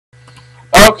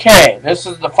okay. This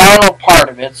is the final part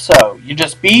of it. So, you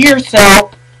just be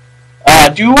yourself.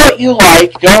 Do what you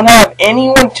like. Don't have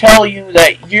anyone tell you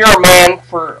that you're a man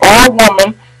or a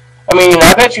woman. I mean,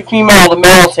 I bet you female to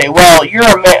male say, well, you're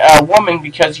a woman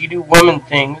because you do woman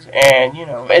things, and, you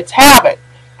know, it's habit.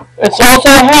 It's also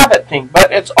a habit thing,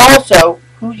 but it's also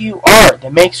who you are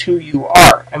that makes who you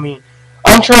are. I mean,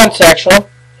 I'm transsexual.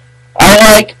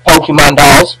 I like Pokemon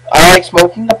dolls. I like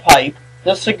smoking the pipe,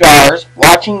 the cigars,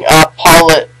 watching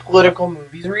political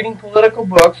movies, reading political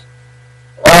books,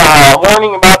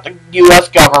 learning about the U.S.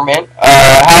 government,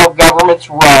 how governments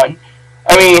run.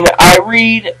 I mean, I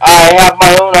have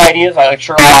my own ideas. I like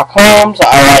Sherlock Holmes.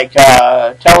 I like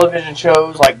television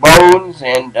shows like Bones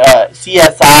and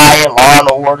CSI and Law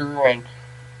and Order and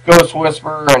Ghost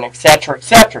Whisperer and etc.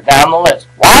 down the list.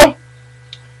 Why?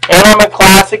 And I'm a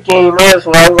classic gamer as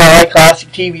well as I like classic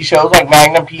TV shows like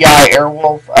Magnum P.I.,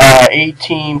 Airwolf,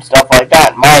 A-Team, stuff like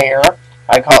that. In my era,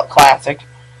 I call it classic.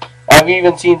 I've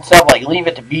even seen stuff like Leave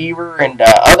It to Beaver and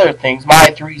other things.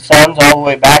 My Three Sons all the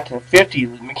way back to the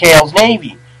 50s with McHale's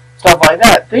Navy. Stuff like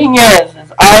that. Thing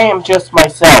is I am just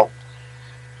myself.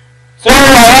 So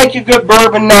I like a good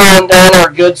bourbon now and then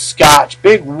or a good scotch.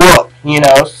 Big whoop, you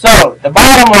know. So the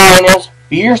bottom line is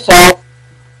be yourself.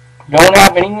 Don't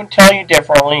have anyone tell you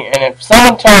differently. And if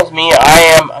someone tells me I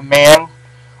am a man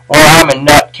or I'm a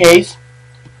nutcase,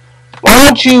 why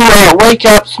don't you wake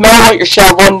up, smell what you're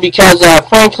shoveling, because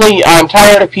frankly, I'm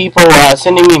tired of people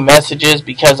sending me messages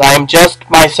because I'm just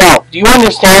myself. Do you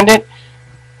understand it?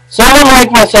 Someone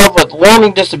like myself with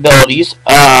learning disabilities,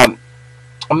 a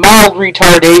mild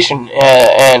retardation,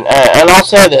 and I'll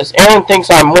say this, Aaron thinks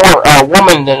I'm more a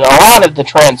woman than a lot of the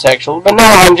transsexuals, but no,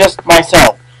 I'm just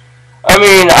myself. I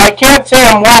mean, I can't say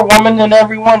I'm more woman than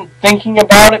everyone thinking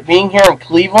about it, being here in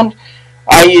Cleveland.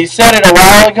 I said it a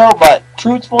while ago, but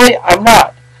truthfully, I'm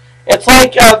not. It's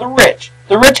like the rich.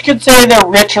 The rich could say they're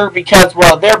richer because,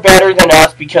 well, they're better than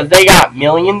us because they got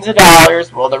millions of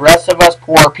dollars, while the rest of us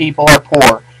poor people are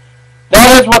poor.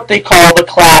 That is what they call the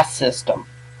class system.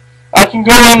 I can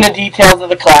go into details of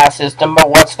the class system, but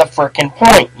what's the frickin'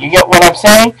 point? You get what I'm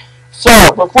saying?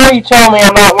 So, before you tell me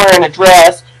I'm not wearing a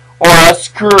dress or a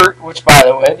skirt, which, by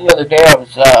the way, the other day I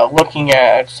was looking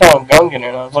at selling Gungan,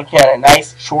 and I was looking at a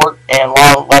nice short and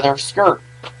long leather skirt.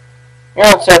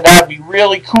 Aaron said that'd be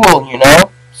really cool, you know?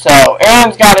 So,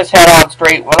 Aaron's got his head on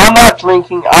straight. When I'm not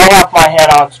drinking, I have my head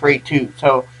on straight, too.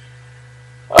 So,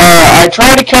 I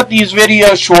try to cut these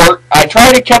videos short. I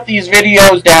try to cut these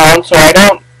videos down so I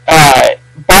don't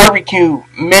barbecue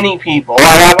many people.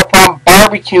 I have a problem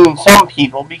barbecuing some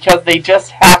people because they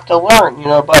just have to learn, you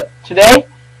know? But today,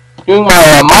 doing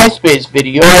my MySpace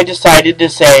video, I decided to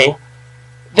say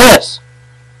this.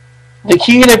 The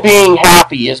key to being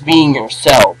happy is being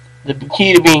yourself. The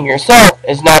key to being yourself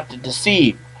is not to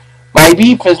deceive. My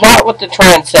beef is not with the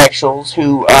transsexuals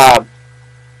who are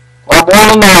born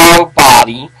in the wrong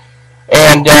body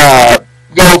and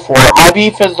go for it. My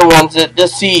beef is the ones that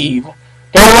deceive,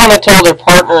 don't want to tell their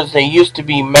partners they used to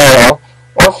be male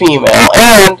or female.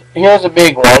 And here's a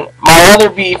big one. My other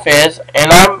beef is,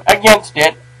 and I'm against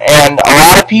it, and a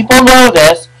lot of people know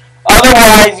this,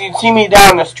 otherwise you'd see me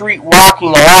down the street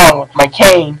walking along with my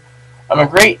cane. I'm a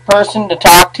great person to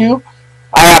talk to.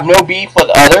 I have no beef with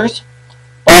others.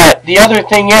 But the other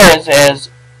thing is,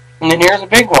 and then here's a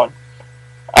big one,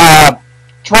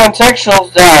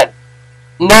 transsexuals that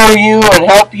know you and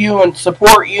help you and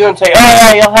support you and say, oh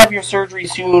yeah, you'll have your surgery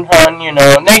soon, hon, you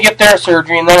know, and they get their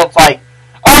surgery and then it's like,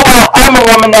 oh well, I'm a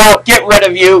woman now, get rid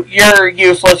of you, you're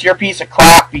useless, you're a piece of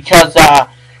crap because,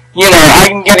 you know, I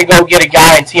can go get a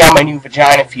guy and see how my new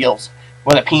vagina feels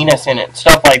with a penis in it and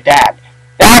stuff like that.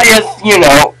 That is, you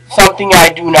know, something I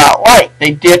do not like. They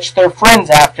ditch their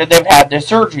friends after they've had their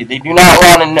surgery. They do not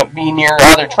want to be near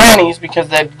other trannies because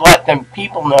they've let them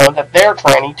people know that they're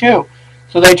tranny too.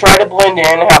 So they try to blend in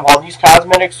and have all these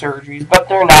cosmetic surgeries, but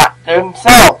they're not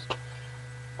themselves.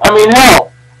 I mean,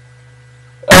 hell,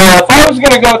 if I was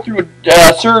going to go through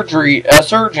a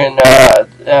surgeon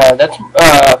that's,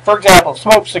 for example,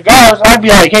 smokes cigars, I'd be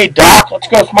like, hey, doc, let's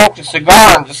go smoke a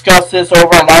cigar and discuss this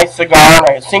over a nice cigar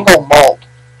and a single malt.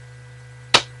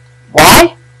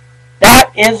 Why?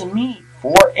 That is me,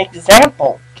 for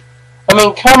example. I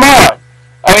mean, come on.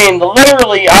 I mean,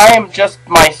 literally, I am just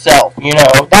myself, you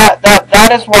know.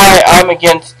 That is why I'm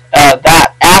against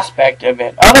that aspect of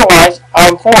it. Otherwise,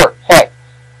 I'm for it. Heck,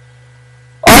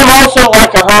 I'm also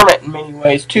like a hermit in many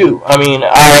ways, too. I mean,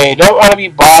 I don't want to be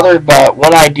bothered, but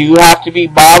when I do have to be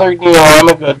bothered, you know, I'm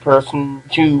a good person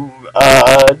to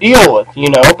deal with,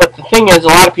 you know. But the thing is, a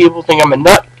lot of people think I'm a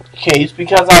nutcase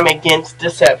because I'm against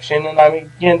deception and I'm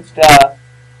against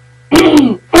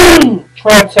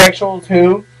transsexuals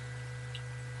who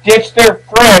ditch their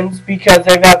friends because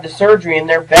they've had the surgery and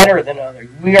they're better than others.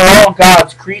 We are all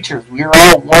God's creatures. We are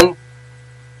all one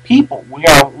people. We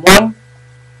are one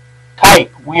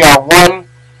type. We are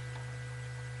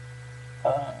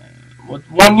with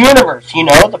one universe. You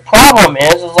know, the problem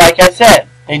is like I said,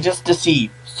 they just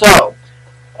deceive. So,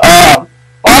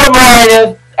 bottom line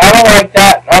is, I don't like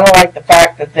that. I don't like the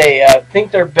fact that they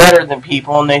think they're better than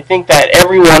people, and they think that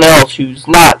everyone else who's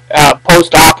not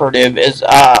post-operative is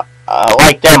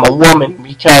like them, a woman,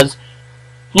 because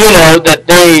you know that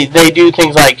they do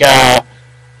things like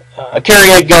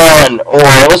carry a gun, or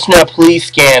listen to a police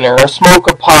scanner, or smoke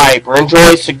a pipe, or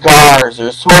enjoy cigars,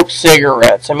 or smoke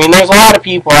cigarettes. I mean, there's a lot of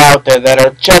people out there that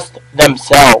are just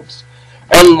themselves.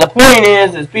 And the point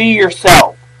is be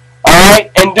yourself,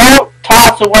 alright? And don't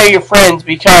toss away your friends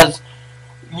because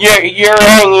you're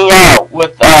hanging out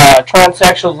with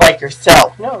transsexuals like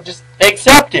yourself. No, just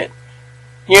accept it.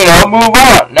 You know, move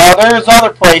on. Now, there's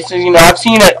other places, you know, I've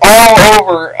seen it all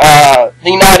over the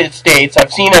United States.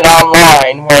 I've seen it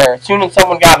online where as soon as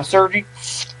someone got a surgery,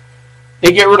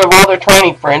 they get rid of all their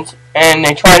tranny friends and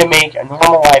they try to make a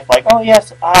normal life like, oh,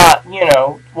 yes, you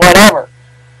know, whatever.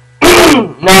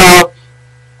 Now,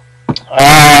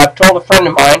 I've told a friend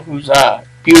of mine who's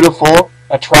beautiful,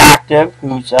 attractive,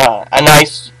 who's a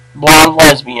nice blonde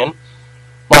lesbian,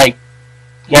 like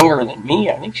younger than me.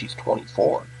 I think she's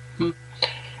 24.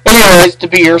 Anyways, to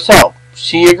be yourself.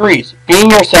 She agrees.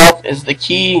 Being yourself is the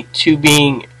key to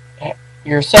being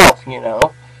yourself, you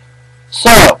know.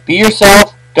 So, be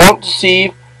yourself, don't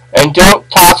deceive, and don't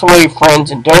toss away your friends,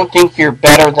 and don't think you're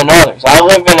better than others. I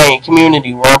live in a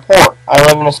community where I'm poor. I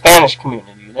live in a Spanish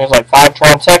community. There's like 5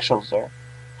 transsexuals there.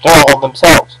 They're all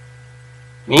themselves.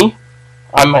 Me?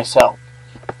 I'm myself.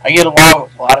 I get along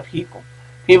with a lot of people.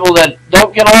 People that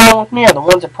don't get along with me are the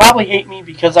ones that probably hate me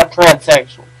because I'm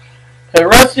transsexual. The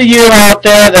rest of you out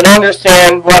there that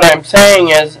understand what I'm saying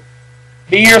is,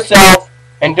 be yourself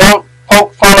and don't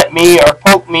poke fun at me or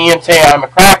poke me and say I'm a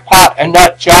crackpot, a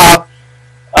nut job,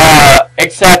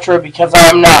 etc. because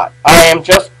I'm not. I am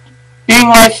just being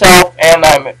myself, and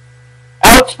I'm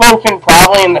outspoken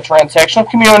probably in the transsexual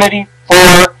community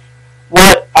for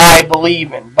what I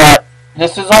believe in. But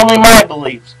this is only my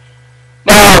beliefs.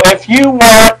 Now, if you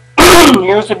want,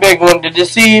 here's a big one, to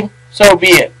deceive, so be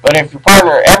it. But if your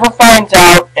partner ever finds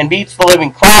out and beats the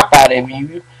living crap out of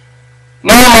you,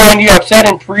 never mind, you have said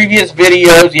in previous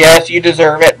videos, yes, you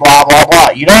deserve it, blah, blah,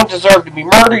 blah. You don't deserve to be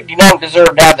murdered, you don't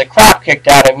deserve to have the crap kicked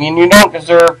out of you, and you don't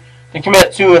deserve to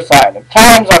commit suicide. At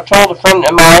times, I've told a friend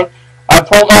of mine, I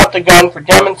pulled out the gun for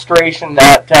demonstration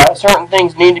that certain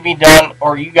things need to be done,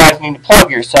 or you guys need to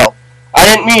plug yourself. I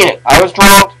didn't mean it. I was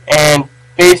drunk and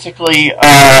basically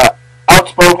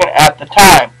outspoken at the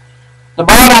time. The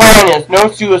bottom line is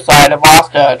no suicide. I've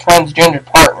lost a transgender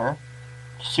partner.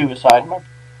 Suicide, my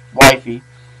wifey.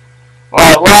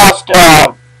 I lost,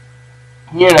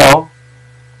 you know,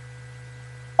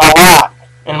 a lot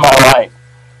in my life.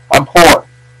 I'm poor.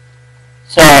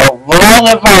 So, when I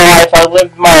live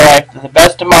my life to the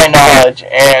best of my knowledge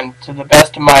and to the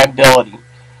best of my ability.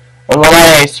 And when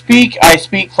I speak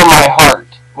from my heart,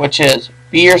 which is,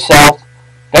 be yourself,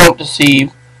 don't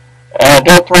deceive,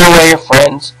 don't throw away your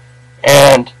friends,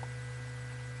 and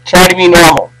try to be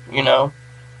normal, you know.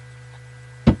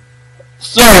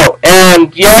 So,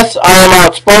 and yes, I am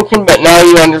outspoken, but now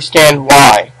you understand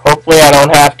why. Hopefully I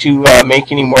don't have to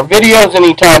make any more videos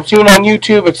anytime soon on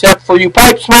YouTube, except for you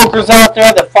pipe smokers out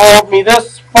there that followed me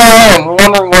this far and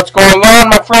wondering what's going on,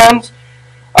 my friends.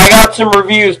 I got some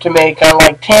reviews to make on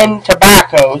like 10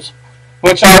 tobaccos,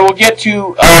 which I will get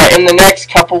to in the next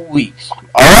couple weeks.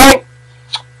 Alright?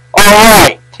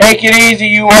 Alright. Take it easy,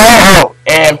 you all. Oh,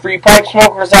 and for you pipe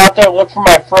smokers out there, look for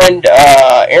my friend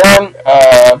Aaron,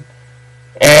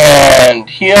 and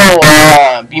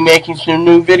he'll be making some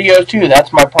new videos too.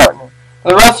 That's my partner. For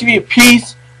the rest of you,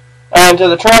 peace. And to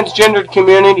the transgendered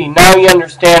community, now you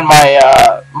understand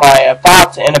my my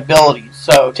thoughts and abilities.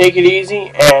 So take it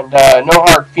easy and no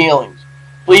hard feelings.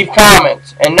 Leave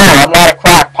comments. And no, I'm not a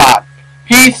crackpot.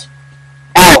 Peace.